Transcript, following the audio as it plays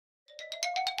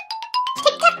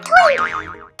Tic-tac-toe!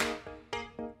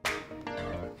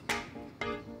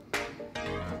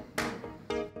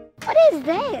 What is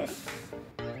this?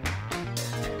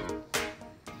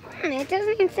 It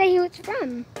doesn't even say who it's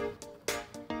from.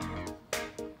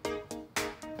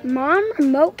 Mom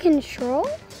remote control?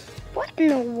 What in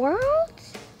the world?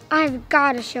 I've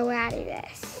got to show Addy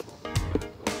this.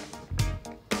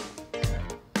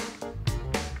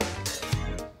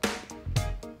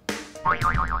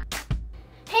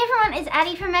 Hey everyone, it's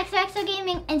Addy from XOXO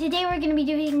Gaming, and today we're going to be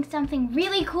doing something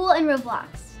really cool in Roblox.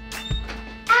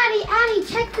 Addy,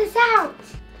 check this out.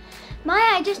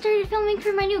 Maya, I just started filming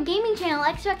for my new gaming channel,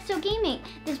 XOXO Gaming.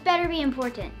 This better be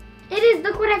important. It is.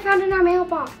 Look what I found in our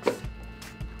mailbox.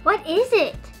 What is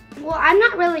it? Well, I'm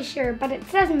not really sure, but it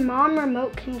says Mom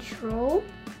Remote Control.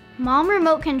 Mom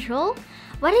Remote Control?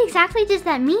 What exactly does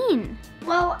that mean?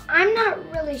 Well, I'm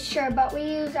not really sure, but we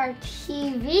use our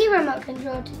TV remote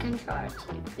control to control our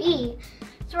TV.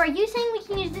 So are you saying we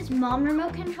can use this Mom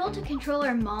Remote Control to control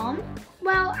our mom?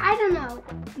 Well, I don't know.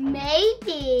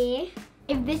 Maybe.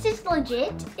 If this is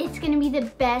legit, it's gonna be the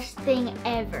best thing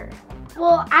ever.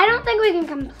 Well, I don't think we can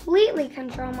completely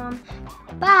control Mom,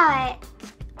 but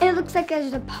it looks like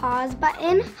there's a pause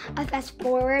button, a fast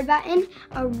forward button,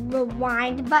 a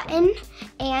rewind button,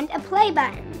 and a play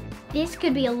button. This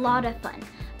could be a lot of fun,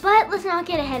 but let's not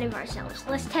get ahead of ourselves.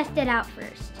 Let's test it out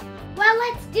first. Well,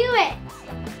 let's do it.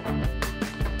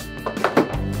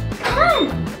 Come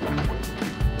on!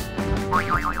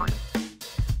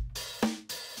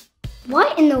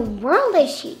 What in the world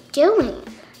is she doing?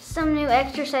 Some new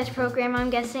exercise program, I'm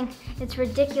guessing. It's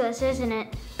ridiculous, isn't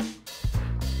it?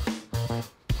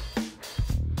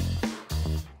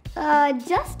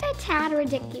 Just a tad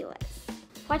ridiculous.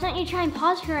 Why don't you try and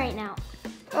pause her right now?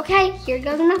 Okay, here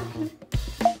goes nothing.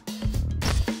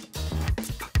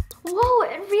 Whoa,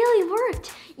 it really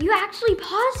worked. You actually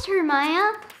paused her,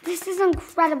 Maya. This is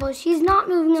incredible. She's not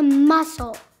moving a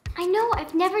muscle. I know,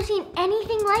 I've never seen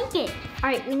anything like it. All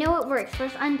right, we know it works.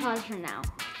 Let's unpause her now.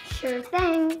 Sure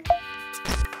thing.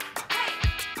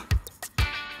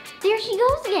 There she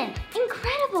goes again.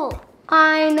 Incredible.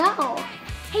 I know.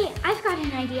 Hey, I've got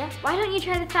an idea. Why don't you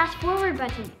try the fast forward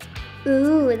button?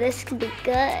 Ooh, this could be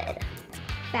good.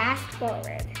 Fast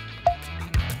forward.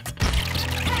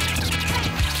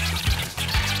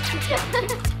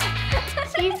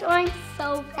 She's going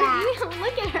so fast.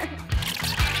 Look at her.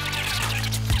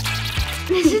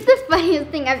 This is the funniest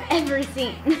thing I've ever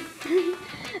seen.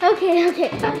 Okay,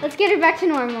 let's get her back to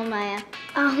normal, Maya.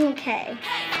 Okay.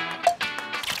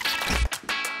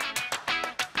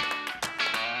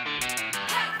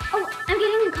 Oh, I'm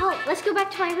getting a call. Let's go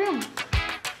back to my room.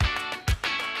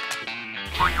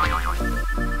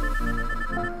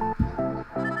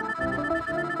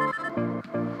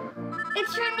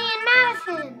 It's Trinity and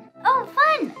Madison. Oh,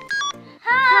 fun.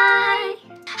 Hi.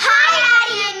 Hi,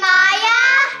 Addy and Maya!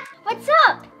 What's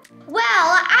up? Well,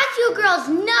 as you girls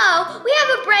know, we have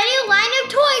a brand new line of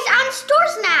toys out in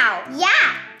stores now.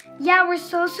 Yeah, we're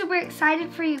so super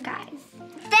excited for you guys.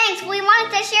 Thanks, we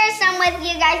wanted to share some with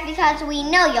you guys because we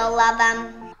know you'll love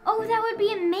them. Oh, that would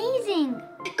be amazing.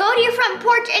 Go to your front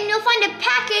porch and you'll find a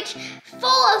package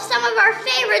full of some of our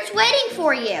favorites waiting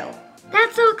for you.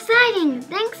 That's so exciting.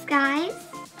 Thanks, guys.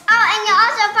 Oh, and you'll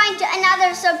also find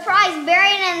another surprise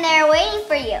buried in there waiting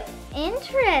for you.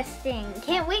 Interesting.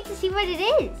 Can't wait to see what it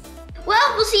is.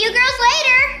 Well, we'll see you girls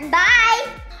later. Bye.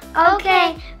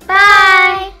 Okay,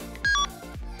 bye.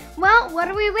 Well, what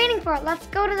are we waiting for? Let's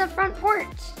go to the front porch.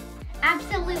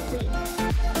 Absolutely.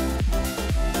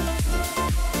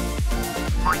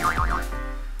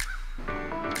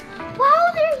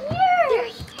 Wow, they're here. They're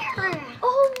here.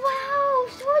 Oh, wow,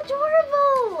 so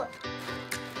adorable.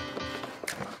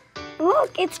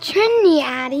 Look, it's Trinity,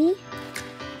 Addy.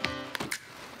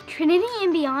 Trinity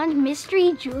and Beyond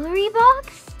mystery jewelry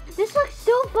box? This looks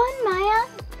so fun, Maya.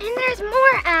 And there's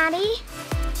more, Addy.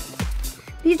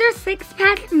 These are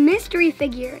 6-pack mystery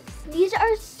figures. These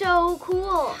are so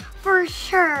cool. For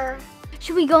sure.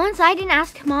 Should we go inside and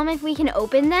ask Mom if we can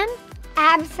open them?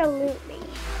 Absolutely.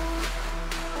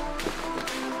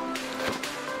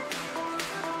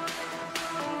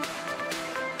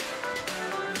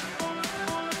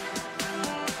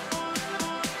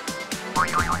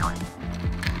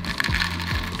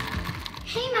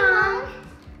 Hey, Mom.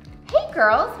 Hey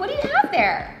girls, what do you have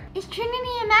there? It's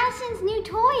Trinity and Madison's new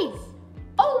toys.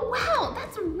 Oh wow,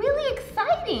 that's really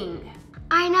exciting.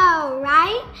 I know,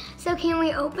 right? So can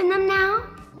we open them now?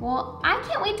 Well, I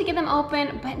can't wait to get them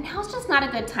open, but now's just not a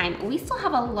good time. We still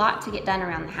have a lot to get done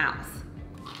around the house.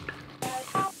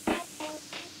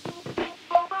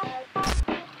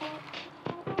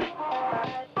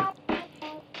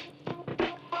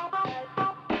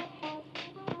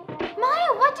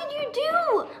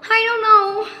 I don't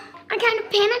know. I kind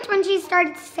of panicked when she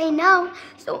started to say no,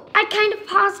 so I kind of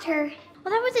paused her.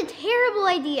 Well, that was a terrible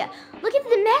idea. Look at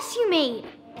the mess you made.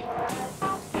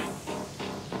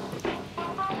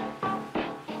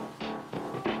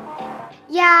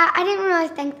 Yeah, I didn't really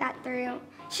think that through.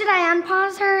 Should I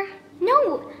unpause her?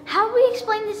 No, how do we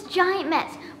explain this giant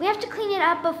mess? We have to clean it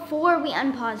up before we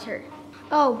unpause her.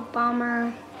 Oh,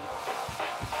 bummer.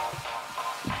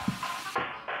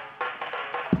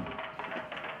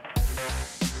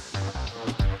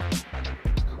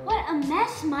 What a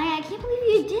mess, Maya. I can't believe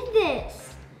you did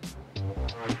this.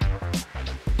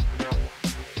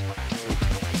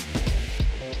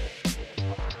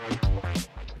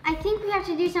 I think we have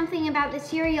to do something about the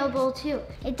cereal bowl too.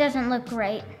 It doesn't look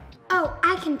right. Oh,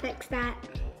 I can fix that.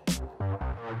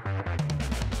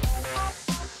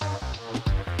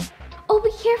 Oh,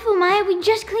 be careful, Maya. We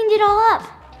just cleaned it all up.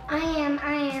 I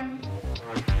am.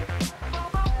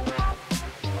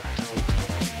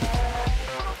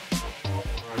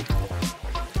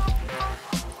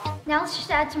 Now let's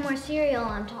just add some more cereal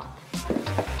on top.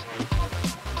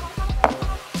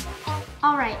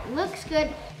 All right, looks good.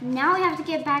 Now we have to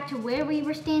get back to where we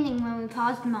were standing when we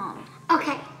paused Mom.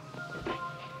 Okay.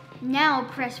 Now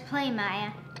press play,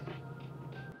 Maya.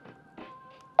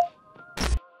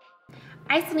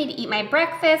 I still need to eat my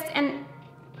breakfast and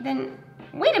then,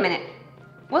 wait a minute.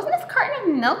 Wasn't this carton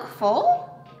of milk full?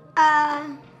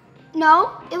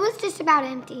 No, it was just about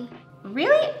empty.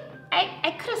 Really?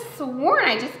 I could have sworn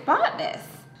I just bought this.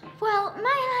 Well, Maya and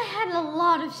I had a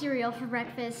lot of cereal for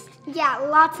breakfast. Yeah,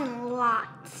 lots and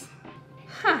lots.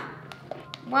 Huh.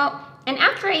 Well, and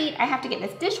after I eat, I have to get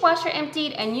this dishwasher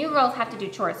emptied and you girls have to do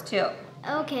chores too.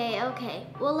 Okay.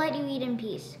 We'll let you eat in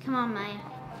peace. Come on, Maya.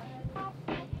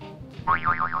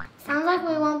 Sounds like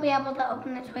we won't be able to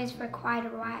open the toys for quite a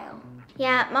while.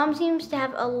 Yeah, Mom seems to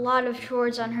have a lot of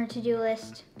chores on her to-do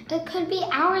list. It could be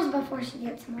hours before she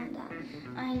gets them all done.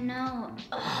 I know.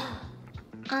 Ugh.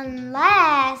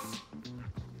 Unless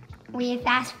we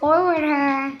fast forward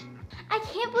her. I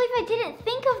can't believe I didn't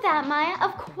think of that, Maya.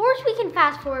 Of course we can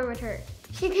fast forward her.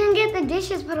 She can get the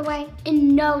dishes put away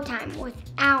in no time with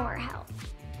our help.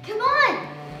 Come on!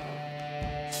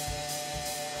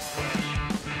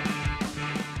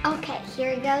 Okay,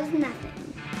 here goes nothing.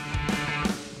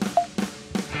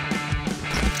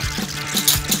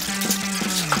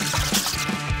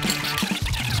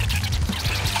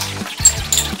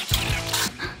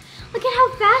 Look at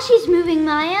how fast she's moving,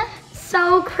 Maya.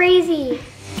 So crazy.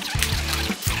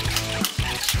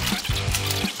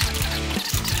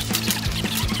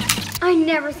 I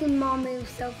never seen Mom move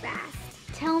so fast.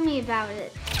 Tell me about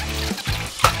it.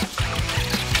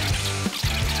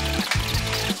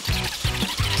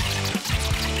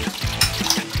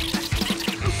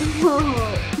 Whoa.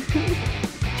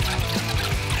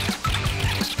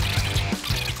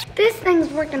 This thing's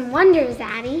working wonders,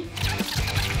 Addy.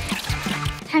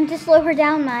 Time to slow her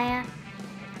down, Maya.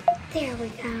 There we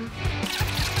go.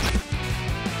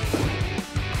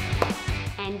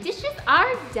 And dishes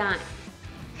are done.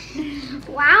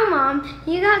 Wow, Mom,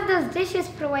 you got those dishes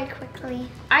put away quickly.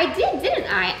 I did, didn't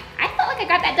I? I felt like I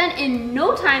got that done in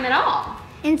no time at all.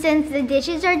 And since the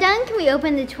dishes are done, can we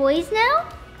open the toys now?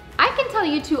 I can tell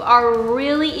you two are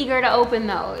really eager to open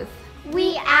those.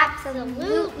 We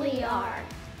absolutely are.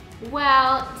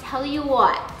 Well, tell you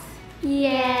what.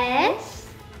 Yes?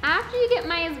 After you get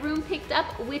Maya's room picked up,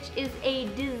 which is a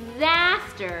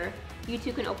disaster, you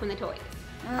two can open the toys.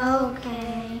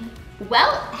 Okay.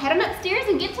 Well, head on upstairs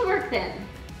and get to work then.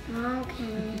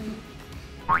 Okay.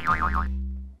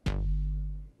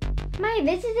 Maya,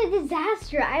 this is a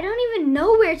disaster. I don't even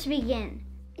know where to begin.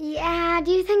 Yeah,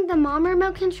 do you think the Mom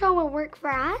remote control will work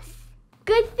for us?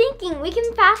 Good thinking. We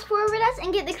can fast forward us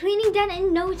and get the cleaning done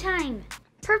in no time.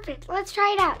 Perfect, let's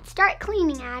try it out. Start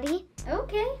cleaning, Addy.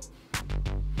 Okay.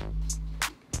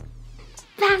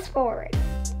 Fast forward.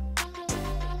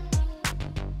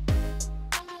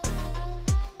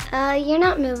 You're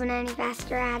not moving any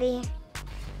faster, Addy.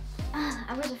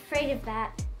 I was afraid of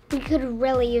that. We could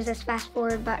really use this fast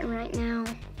forward button right now.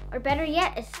 Or better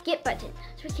yet, a skip button,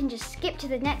 so we can just skip to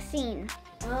the next scene.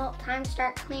 Well, time to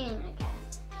start cleaning, I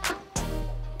guess.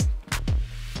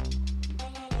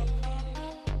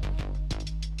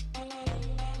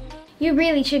 You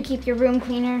really should keep your room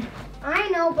cleaner. I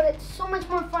know, but it's so much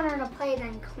more funner to play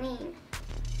than clean.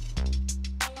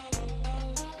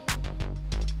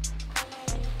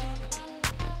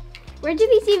 Where did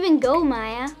these even go,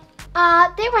 Maya?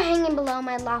 They were hanging below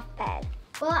my loft bed.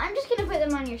 Well, I'm just gonna put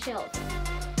them on your shelf.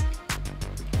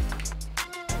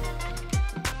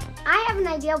 I have an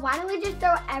idea. Why don't we just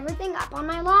throw everything up on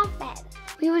my loft bed?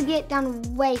 we would get done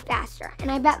way faster, and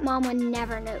I bet Mom would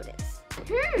never notice.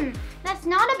 That's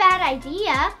not a bad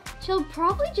idea. She'll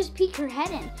probably just peek her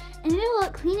head in, and it'll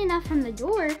look clean enough from the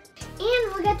door. And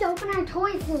we'll get to open our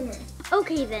toys sooner.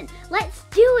 Okay then, let's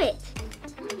do it.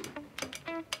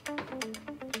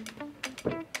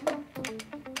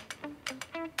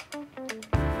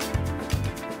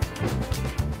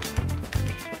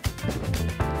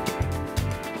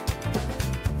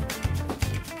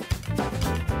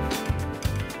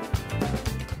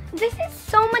 This is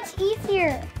so much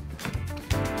easier.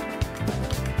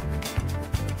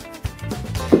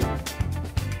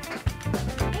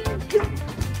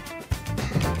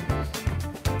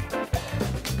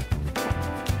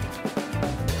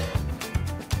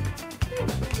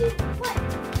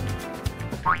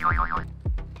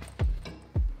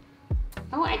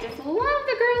 Oh, I just love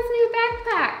the girls' new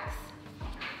backpacks.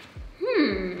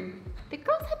 The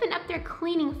girls have been up there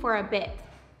cleaning for a bit.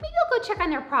 Maybe I'll go check on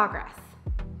their progress.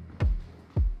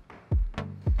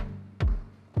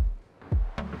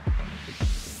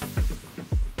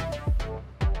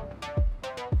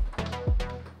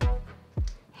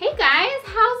 Hey guys,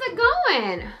 how's it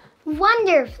going?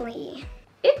 Wonderfully.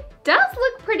 It does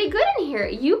look pretty good in here.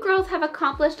 You girls have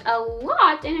accomplished a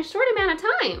lot in a short amount of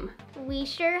time. We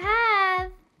sure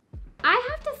have. I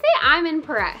have to say I'm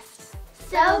impressed.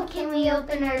 So, can we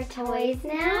open our toys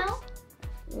now?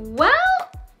 Well,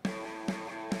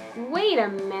 wait a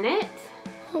minute.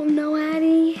 Oh no,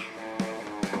 Addy.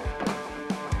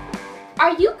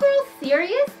 Are you girls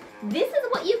serious? This is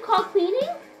what you call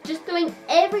cleaning? Just throwing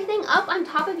everything up on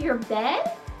top of your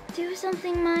bed? Do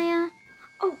something, Maya.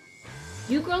 Oh,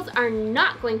 you girls are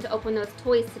not going to open those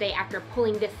toys today after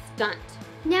pulling this stunt.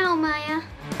 Now, Maya.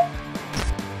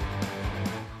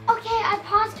 Okay, I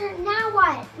paused her. Now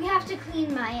what? We have to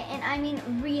clean, Maya, and I mean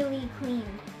really clean.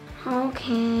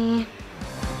 Okay.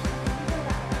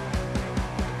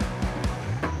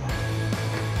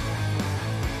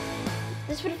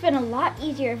 This would have been a lot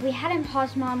easier if we hadn't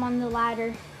paused Mom on the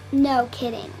ladder. No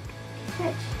kidding.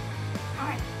 Switch. All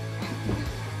right.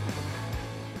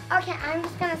 Okay, I'm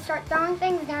just gonna start throwing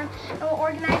things down and we'll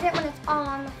organize it when it's all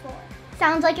on the floor.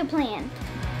 Sounds like a plan.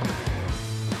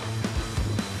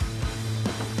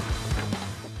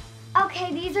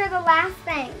 Okay, these are the last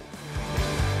things.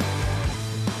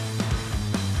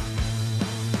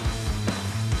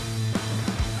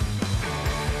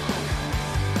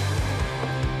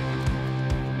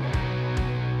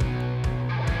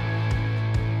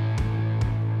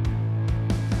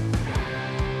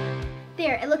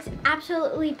 There, it looks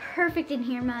absolutely perfect in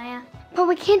here, Maya. But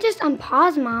we can't just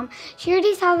unpause, Mom. She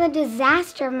already saw the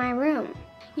disaster of my room.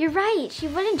 You're right, she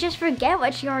wouldn't just forget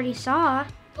what she already saw.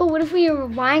 But what if we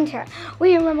rewind her?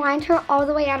 We rewind her all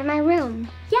the way out of my room.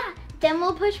 Yeah, then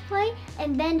we'll push play,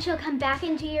 and then she'll come back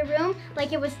into your room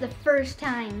like it was the first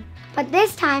time. But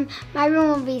this time, my room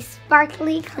will be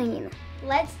sparkly clean.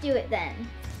 Let's do it then.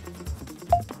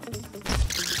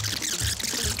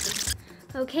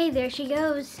 Okay, there she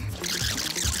goes.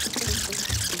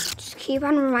 Just keep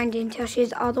on rewinding until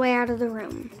she's all the way out of the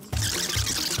room.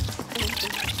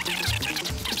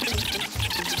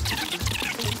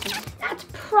 That's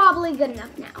probably good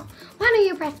enough now. Why don't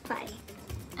you press play?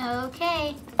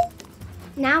 Okay.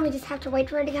 Now we just have to wait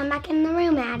for her to come back in the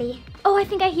room, Addy. Oh, I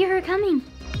think I hear her coming.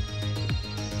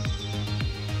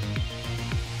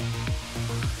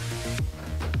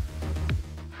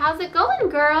 How's it going,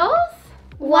 girls?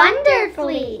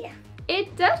 Wonderfully.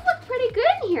 It does look pretty good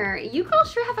in here. You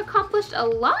girls sure have accomplished a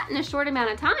lot in a short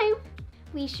amount of time.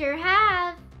 We sure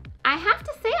have. I have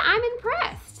to say I'm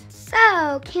impressed.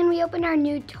 So, can we open our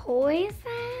new toys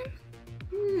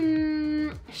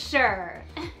then? Sure.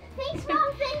 Thanks,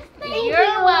 Mom. Thanks.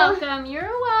 You're welcome.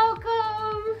 You're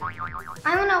welcome.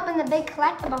 I'm gonna open the big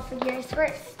collectible figures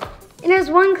first. And there's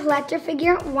one collector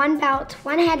figure, one belt,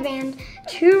 one headband,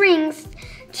 2 rings,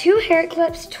 2 hair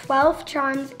clips, 12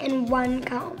 charms, and 1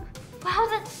 comb. Wow,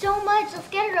 that's so much. Let's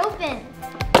get her open.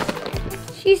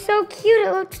 She's so cute,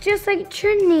 it looks just like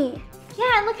Trinity.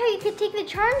 Yeah, and look how you could take the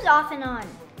charms off and on.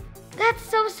 That's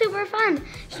so super fun.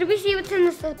 Should we see what's in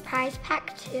the surprise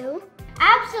pack too?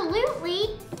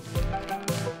 Absolutely.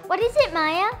 What is it,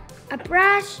 Maya? A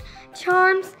brush,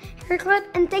 charms, hair clip,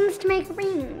 and things to make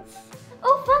rings.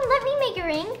 Oh, fun. Let me make a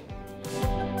ring.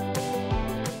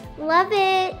 Love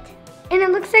it. And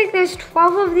it looks like there's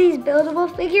 12 of these buildable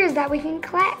figures that we can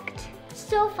collect.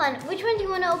 So fun. Which one do you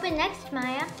want to open next,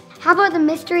 Maya? How about the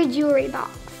mystery jewelry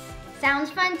box? Sounds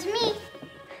fun to me.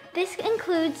 This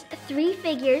includes 3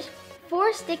 figures,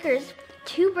 4 stickers,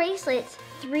 2 bracelets,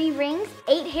 3 rings,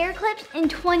 8 hair clips, and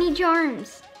 20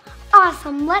 charms.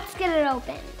 Awesome, let's get it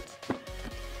opened.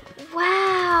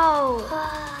 Wow.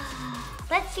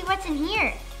 let's see what's in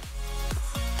here.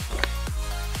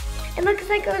 It looks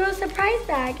like a little surprise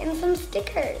bag and some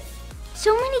stickers.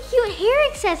 So many cute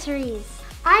hair accessories.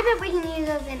 I bet we can use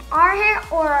those in our hair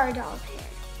or our doll's hair.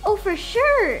 Oh, for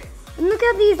sure. And look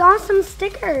at these awesome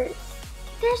stickers.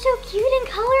 They're so cute and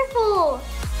colorful.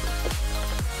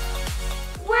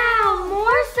 Wow,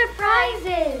 more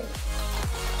surprises.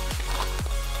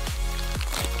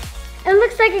 It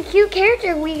looks like a cute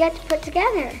character we get to put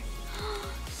together.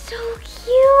 So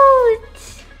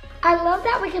cute. I love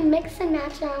that we can mix and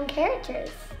match our own characters.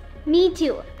 Me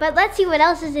too, but let's see what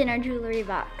else is in our jewelry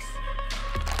box.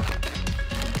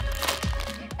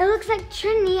 It looks like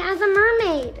Trinity as a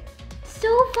mermaid. So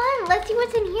fun, let's see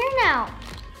what's in here now.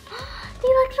 They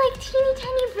look like teeny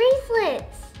tiny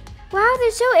bracelets. Wow,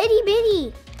 they're so itty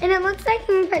bitty. And it looks like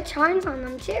we can put charms on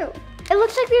them too. It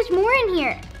looks like there's more in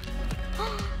here.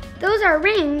 Those are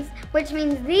rings, which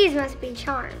means these must be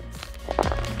charms.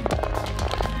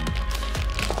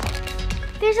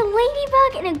 There's a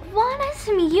ladybug, an iguana,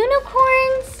 some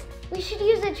unicorns. We should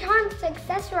use the charms to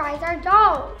accessorize our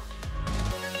dolls.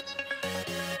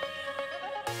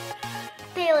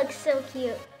 They look so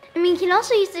cute. And we can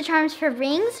also use the charms for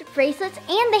rings, bracelets,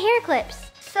 and the hair clips.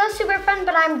 So super fun,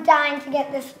 but I'm dying to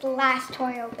get this last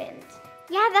toy opened.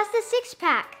 Yeah, that's the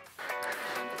 6-pack.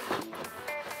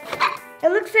 It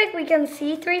looks like we can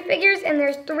see 3 figures and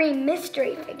there's 3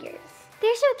 mystery figures.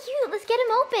 They're so cute. Let's get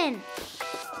them open.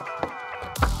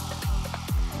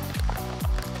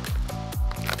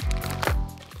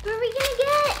 What are we gonna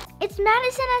get? It's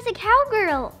Madison as a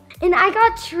cowgirl. And I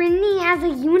got Trinity as a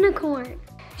unicorn.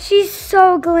 She's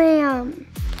so glam.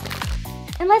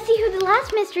 And let's see who the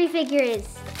last mystery figure is.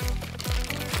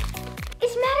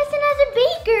 It's Madison as a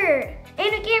baker.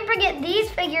 And we can't forget these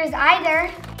figures either.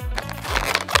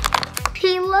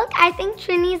 Hey, look, I think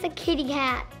Trinity's a kitty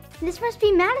cat. This must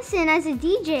be Madison as a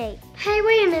DJ. Hey,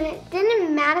 wait a minute.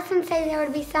 Didn't Madison say there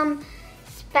would be some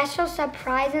special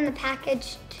surprise in the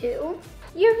package too?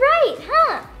 You're right,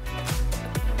 huh?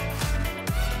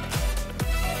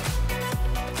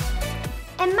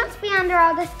 It must be under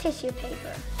all this tissue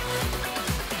paper.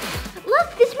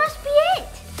 Look, this must be it.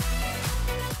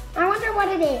 I wonder what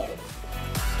it is.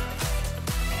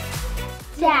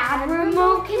 Dad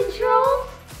remote control?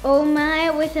 Oh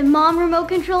my, with a mom remote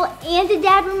control and a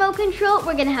dad remote control,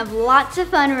 we're gonna have lots of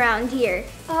fun around here.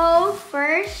 Oh,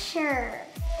 for sure.